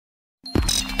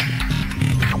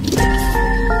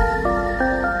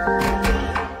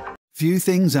Few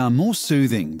things are more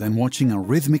soothing than watching a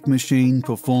rhythmic machine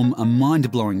perform a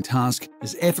mind-blowing task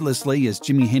as effortlessly as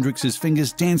Jimi Hendrix's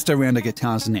fingers danced around a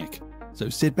guitar's neck. So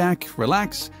sit back,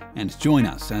 relax, and join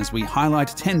us as we highlight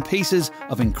 10 pieces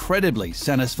of incredibly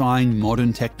satisfying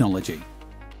modern technology.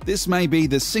 This may be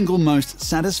the single most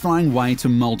satisfying way to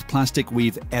mold plastic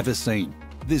we've ever seen.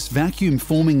 This vacuum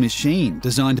forming machine,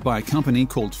 designed by a company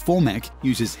called Formac,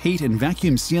 uses heat and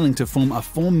vacuum sealing to form a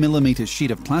 4mm sheet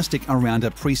of plastic around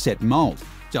a preset mold.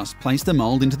 Just place the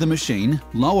mold into the machine,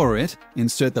 lower it,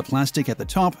 insert the plastic at the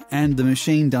top, and the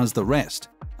machine does the rest.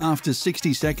 After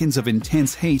 60 seconds of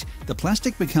intense heat, the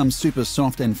plastic becomes super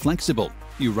soft and flexible.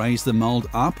 You raise the mold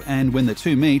up, and when the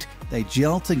two meet, they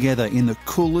gel together in the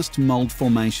coolest mold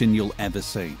formation you'll ever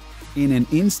see. In an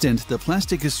instant, the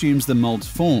plastic assumes the mold's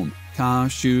form: car,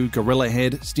 shoe, gorilla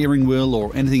head, steering wheel,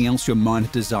 or anything else your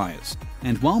mind desires.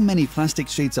 And while many plastic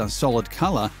sheets are solid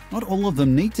color, not all of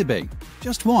them need to be.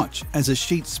 Just watch as a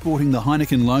sheet sporting the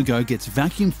Heineken logo gets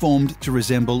vacuum formed to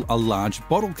resemble a large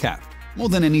bottle cap. More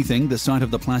than anything, the sight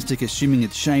of the plastic assuming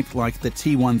its shape like the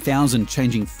T1000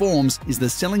 changing forms is the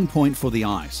selling point for the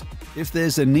eyes. If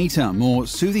there's a neater, more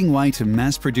soothing way to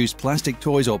mass-produce plastic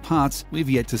toys or parts, we've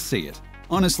yet to see it.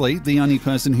 Honestly, the only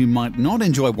person who might not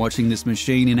enjoy watching this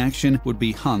machine in action would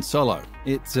be Han Solo.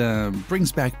 It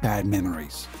brings back bad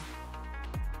memories.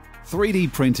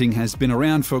 3D printing has been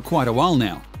around for quite a while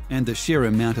now, and the sheer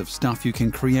amount of stuff you can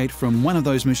create from one of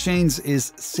those machines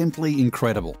is simply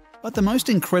incredible. But the most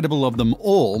incredible of them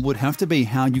all would have to be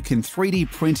how you can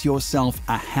 3D print yourself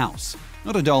a house.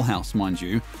 Not a dollhouse, mind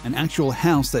you, an actual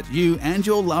house that you and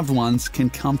your loved ones can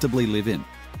comfortably live in.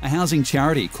 A housing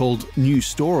charity called New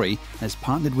Story has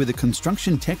partnered with a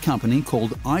construction tech company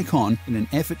called Icon in an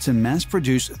effort to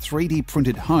mass-produce 3D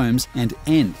printed homes and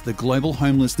end the global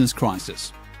homelessness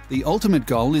crisis. The ultimate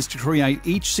goal is to create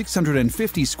each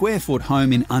 650 square foot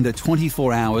home in under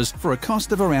 24 hours for a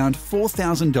cost of around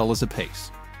 $4,000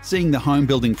 apiece. Seeing the home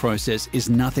building process is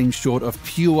nothing short of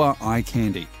pure eye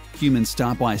candy. Humans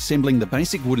start by assembling the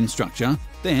basic wooden structure.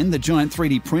 Then the giant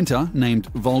 3D printer, named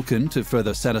Vulcan to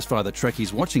further satisfy the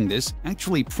Trekkies watching this,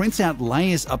 actually prints out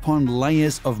layers upon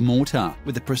layers of mortar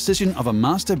with the precision of a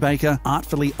master baker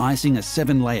artfully icing a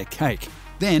 7-layer cake.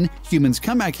 Then humans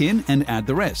come back in and add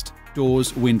the rest: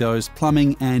 doors, windows,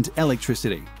 plumbing, and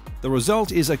electricity. The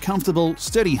result is a comfortable,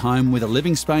 sturdy home with a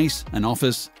living space, an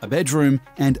office, a bedroom,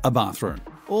 and a bathroom,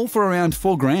 all for around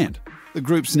 $4,000. The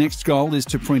group's next goal is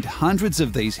to print hundreds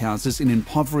of these houses in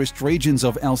impoverished regions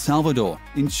of El Salvador,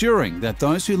 ensuring that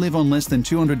those who live on less than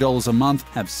 $200 a month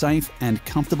have safe and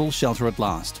comfortable shelter at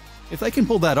last. If they can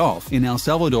pull that off in El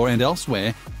Salvador and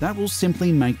elsewhere, that will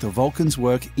simply make the Vulcan's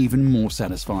work even more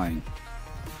satisfying.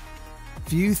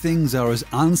 Few things are as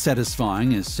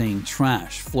unsatisfying as seeing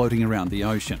trash floating around the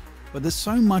ocean. But there's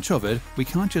so much of it, we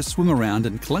can't just swim around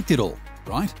and collect it all,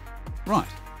 right? Right.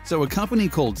 So a company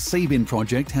called Seabin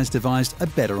Project has devised a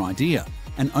better idea: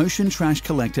 an ocean trash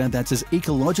collector that's as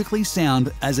ecologically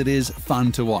sound as it is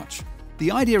fun to watch.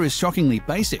 The idea is shockingly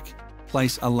basic.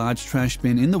 Place a large trash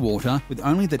bin in the water with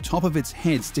only the top of its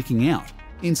head sticking out.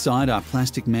 Inside are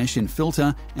plastic mesh and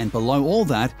filter, and below all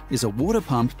that is a water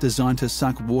pump designed to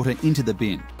suck water into the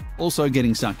bin. Also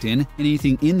getting sucked in,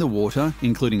 anything in the water,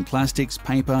 including plastics,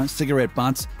 paper, cigarette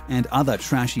butts, and other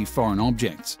trashy foreign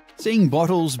objects. Seeing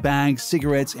bottles, bags,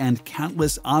 cigarettes, and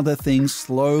countless other things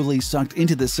slowly sucked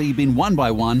into the sea bin one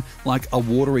by one like a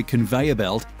watery conveyor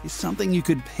belt is something you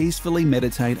could peacefully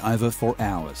meditate over for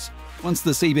hours. Once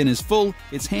the sea bin is full,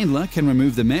 its handler can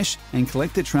remove the mesh and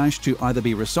collect the trash to either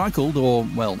be recycled or,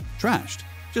 well, trashed.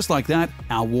 Just like that,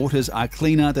 our waters are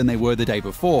cleaner than they were the day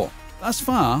before. Thus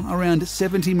far, around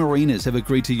 70 marinas have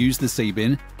agreed to use the sea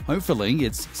bin. Hopefully,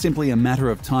 it's simply a matter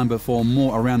of time before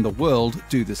more around the world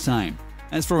do the same.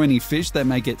 As for any fish that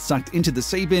may get sucked into the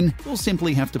sea bin, we'll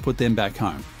simply have to put them back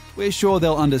home. We're sure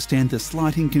they'll understand the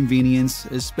slight inconvenience,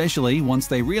 especially once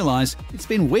they realize it's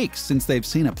been weeks since they've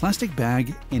seen a plastic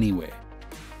bag anywhere.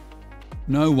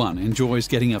 No one enjoys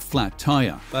getting a flat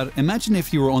tire, but imagine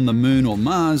if you were on the moon or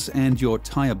Mars and your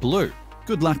tire blew.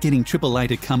 Good luck getting AAA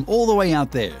to come all the way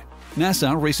out there.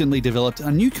 NASA recently developed a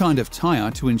new kind of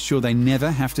tire to ensure they never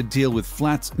have to deal with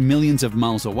flats millions of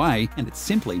miles away, and it's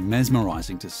simply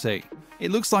mesmerizing to see. It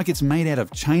looks like it's made out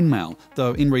of chainmail,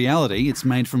 though in reality it's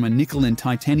made from a nickel and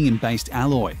titanium-based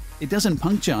alloy. It doesn't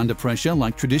puncture under pressure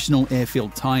like traditional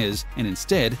air-filled tires, and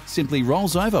instead simply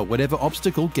rolls over whatever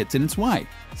obstacle gets in its way.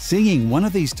 Seeing one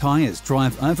of these tires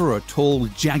drive over a tall,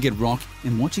 jagged rock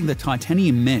and watching the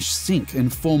titanium mesh sink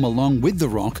and form along with the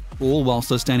rock, all while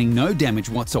sustaining no damage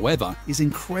whatsoever, is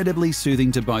incredibly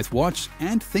soothing to both watch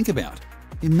and think about.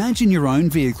 Imagine your own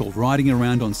vehicle riding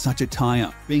around on such a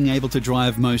tire, being able to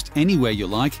drive most anywhere you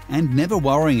like and never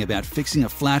worrying about fixing a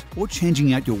flat or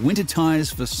changing out your winter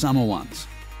tires for summer ones.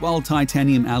 While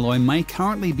titanium alloy may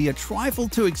currently be a trifle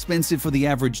too expensive for the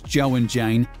average Joe and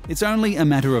Jane, it's only a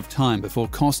matter of time before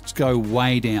costs go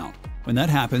way down. When that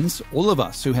happens, all of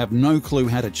us who have no clue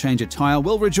how to change a tire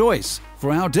will rejoice,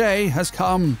 for our day has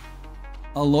come.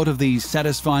 A lot of these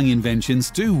satisfying inventions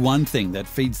do one thing that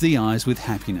feeds the eyes with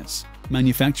happiness.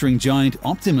 Manufacturing giant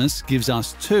Optimus gives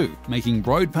us two, making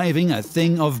road paving a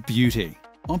thing of beauty.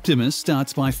 Optimus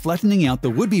starts by flattening out the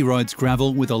would-be road's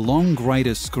gravel with a long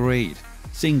grader screed.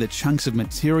 Seeing the chunks of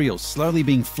material slowly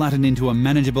being flattened into a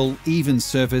manageable, even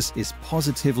surface is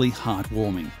positively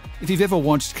heartwarming. If you've ever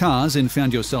watched Cars and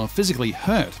found yourself physically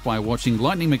hurt by watching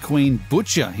Lightning McQueen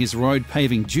butcher his road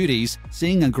paving duties,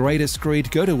 seeing a grader screed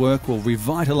go to work will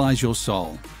revitalize your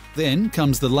soul. Then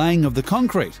comes the laying of the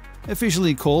concrete.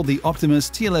 Officially called the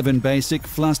Optimus T11 Basic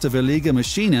Flasterverleger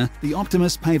Maschine, the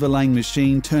Optimus paver laying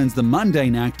machine turns the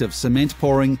mundane act of cement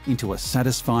pouring into a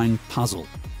satisfying puzzle.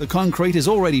 The concrete is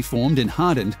already formed and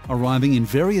hardened, arriving in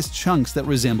various chunks that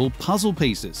resemble puzzle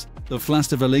pieces. The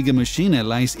Flasterverleger Maschine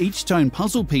lays each stone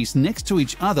puzzle piece next to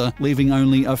each other, leaving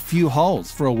only a few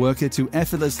holes for a worker to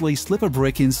effortlessly slip a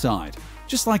brick inside.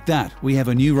 Just like that, we have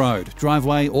a new road,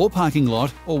 driveway or parking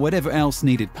lot or whatever else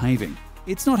needed paving.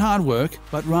 It's not hard work,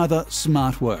 but rather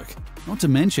smart work, not to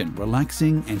mention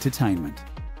relaxing entertainment.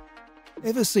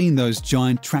 Ever seen those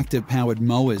giant tractor-powered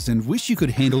mowers and wish you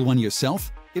could handle one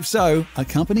yourself? If so, a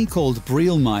company called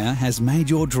Brielmeier has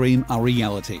made your dream a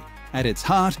reality. At its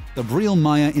heart, the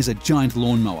Brielmeier is a giant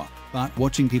lawnmower, but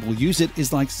watching people use it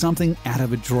is like something out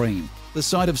of a dream. The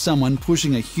sight of someone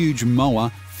pushing a huge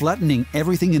mower, flattening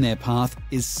everything in their path,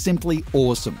 is simply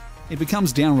awesome. It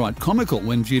becomes downright comical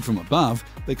when viewed from above,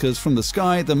 because from the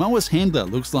sky, the mower's handler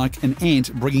looks like an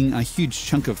ant bringing a huge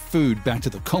chunk of food back to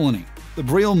the colony. The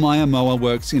Brielmeier mower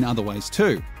works in other ways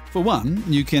too. For one,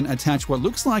 you can attach what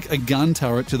looks like a gun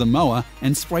turret to the mower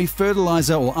and spray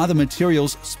fertilizer or other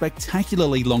materials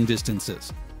spectacularly long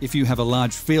distances. If you have a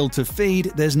large field to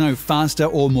feed, there's no faster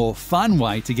or more fun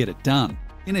way to get it done.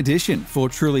 In addition, for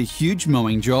truly huge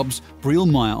mowing jobs,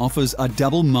 Brielmeier offers a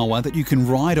double mower that you can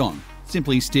ride on.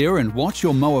 Simply steer and watch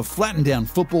your mower flatten down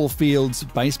football fields,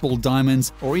 baseball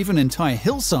diamonds, or even entire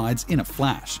hillsides in a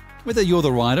flash. Whether you're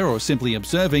the rider or simply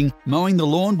observing, mowing the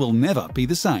lawn will never be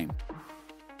the same.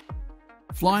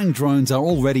 Flying drones are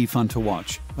already fun to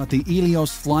watch, but the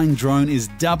Ilios flying drone is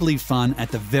doubly fun at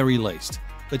the very least.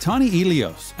 The tiny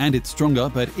Ilios and its stronger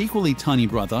but equally tiny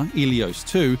brother, Ilios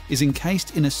 2, is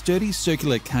encased in a sturdy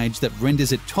circular cage that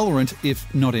renders it tolerant,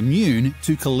 if not immune,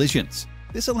 to collisions.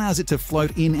 This allows it to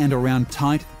float in and around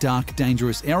tight, dark,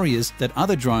 dangerous areas that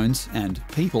other drones and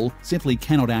people simply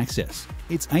cannot access.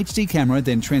 Its HD camera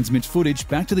then transmits footage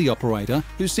back to the operator,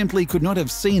 who simply could not have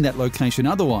seen that location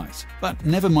otherwise. But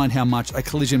never mind how much a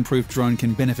collision-proof drone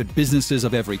can benefit businesses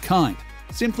of every kind.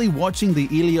 Simply watching the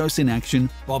Ilios in action,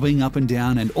 bobbing up and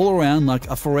down and all around like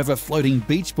a forever floating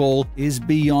beach ball, is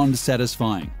beyond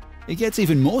satisfying. It gets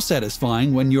even more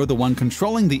satisfying when you're the one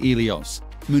controlling the Ilios.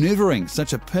 Maneuvering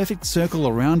such a perfect circle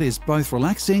around is both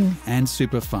relaxing and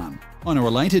super fun. On a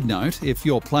related note, if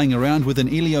you're playing around with an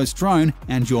Ilios drone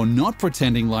and you're not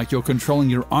pretending like you're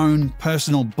controlling your own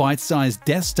personal bite-sized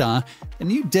Death Star, then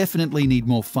you definitely need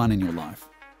more fun in your life.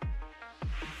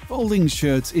 Folding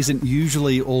shirts isn't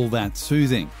usually all that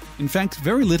soothing. In fact,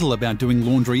 very little about doing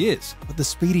laundry is, but the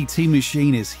Speedy Tea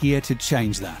machine is here to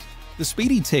change that. The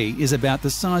Speedy Tea is about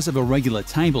the size of a regular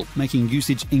table, making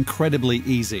usage incredibly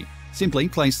easy. Simply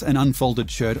place an unfolded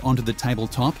shirt onto the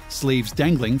tabletop, sleeves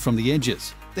dangling from the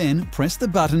edges. Then press the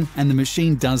button and the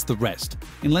machine does the rest.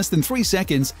 In less than 3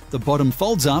 seconds, the bottom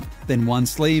folds up, then one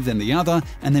sleeve, then the other,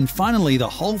 and then finally the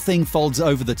whole thing folds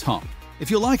over the top.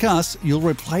 If you're like us, you'll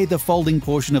replay the folding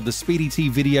portion of the Speedy Tea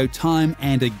video time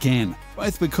and again,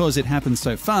 both because it happens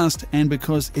so fast and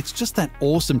because it's just that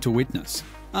awesome to witness.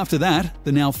 After that,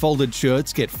 the now folded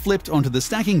shirts get flipped onto the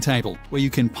stacking table, where you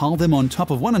can pile them on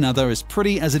top of one another as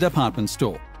pretty as a department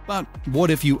store. But what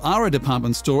if you are a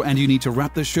department store and you need to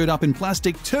wrap the shirt up in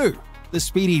plastic too? The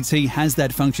Speedy Tea has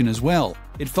that function as well.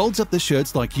 It folds up the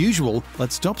shirts like usual,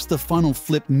 but stops the final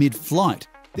flip mid-flight.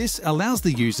 This allows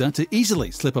the user to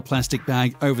easily slip a plastic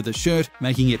bag over the shirt,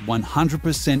 making it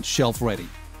 100% shelf-ready.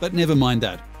 But never mind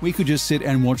that. We could just sit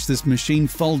and watch this machine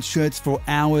fold shirts for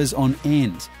hours on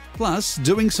end. Plus,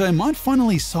 doing so might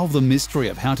finally solve the mystery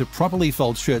of how to properly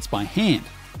fold shirts by hand.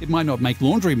 It might not make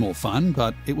laundry more fun,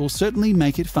 but it will certainly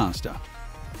make it faster.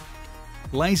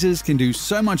 Lasers can do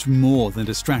so much more than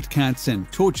distract cats and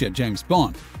torture James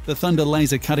Bond. The Thunder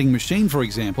laser cutting machine, for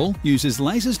example, uses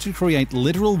lasers to create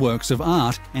literal works of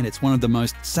art, and it's one of the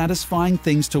most satisfying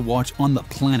things to watch on the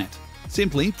planet.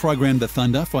 Simply program the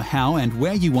Thunder for how and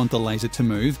where you want the laser to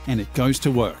move, and it goes to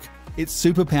work. Its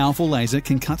super powerful laser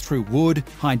can cut through wood,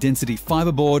 high-density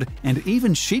fiberboard, and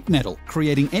even sheet metal,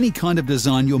 creating any kind of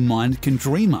design your mind can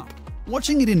dream up.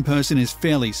 Watching it in person is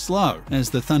fairly slow, as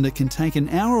the Thunder can take an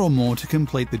hour or more to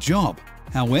complete the job.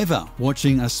 However,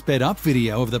 watching a sped-up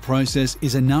video of the process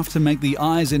is enough to make the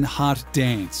eyes and heart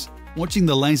dance. Watching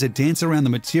the laser dance around the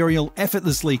material,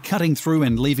 effortlessly cutting through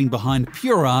and leaving behind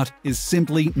pure art, is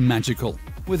simply magical.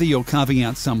 Whether you're carving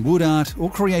out some wood art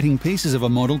or creating pieces of a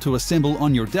model to assemble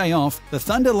on your day off, the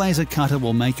Thunder laser cutter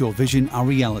will make your vision a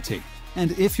reality.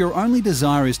 And if your only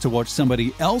desire is to watch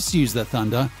somebody else use the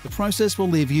Thunder, the process will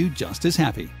leave you just as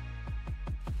happy.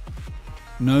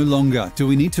 No longer do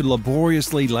we need to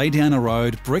laboriously lay down a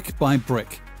road brick by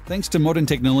brick. Thanks to modern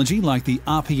technology like the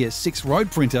RPS-6 road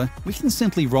printer, we can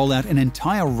simply roll out an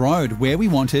entire road where we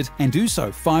want it and do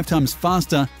so 5 times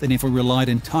faster than if we relied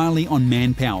entirely on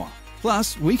manpower.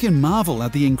 Plus, we can marvel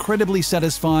at the incredibly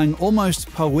satisfying,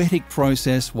 almost poetic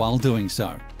process while doing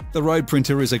so. The road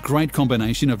printer is a great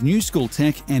combination of new school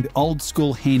tech and old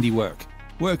school handiwork.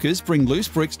 Workers bring loose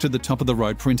bricks to the top of the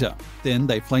road printer. Then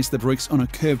they place the bricks on a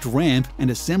curved ramp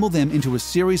and assemble them into a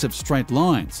series of straight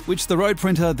lines, which the road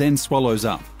printer then swallows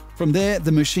up. From there,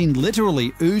 the machine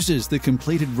literally oozes the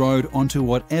completed road onto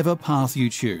whatever path you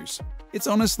choose. It's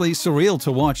honestly surreal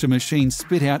to watch a machine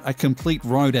spit out a complete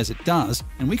road as it does,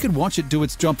 and we could watch it do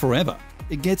its job forever.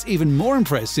 It gets even more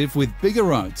impressive with bigger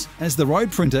roads, as the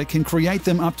road printer can create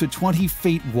them up to 20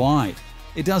 feet wide.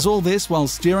 It does all this while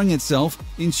steering itself,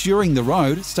 ensuring the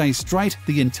road stays straight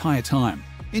the entire time.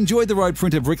 Enjoy the road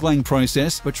printer bricklaying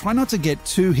process, but try not to get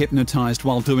too hypnotized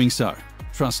while doing so.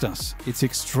 Trust us, it's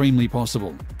extremely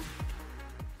possible.